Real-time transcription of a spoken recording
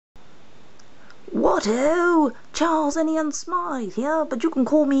What-ho! Charles Onion Smythe here, but you can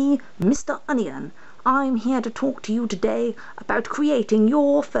call me Mr. Onion. I'm here to talk to you today about creating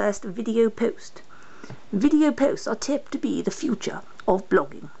your first video post. Video posts are tipped to be the future of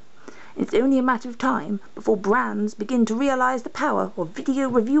blogging. It's only a matter of time before brands begin to realise the power of video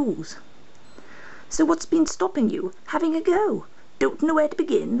reviews. So what's been stopping you having a go? Don't know where to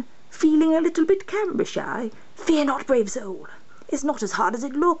begin? Feeling a little bit camera shy? Fear not, brave soul. It's not as hard as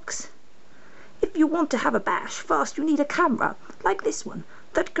it looks. If you want to have a bash, first you need a camera, like this one,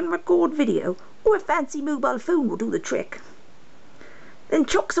 that can record video, or a fancy mobile phone will do the trick. Then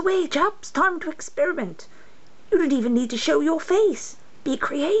chocks away, chaps, time to experiment. You don't even need to show your face. Be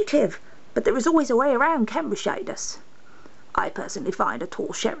creative, but there is always a way around camera shyness. I personally find a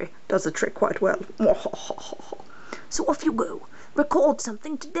tall sherry does the trick quite well. So off you go, record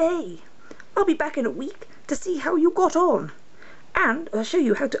something today. I'll be back in a week to see how you got on. And I'll show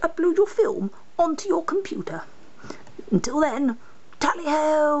you how to upload your film onto your computer. Until then,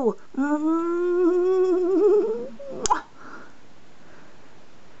 tally-ho!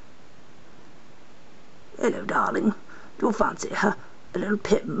 Hello, darling. Do you fancy a little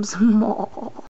Pimm's?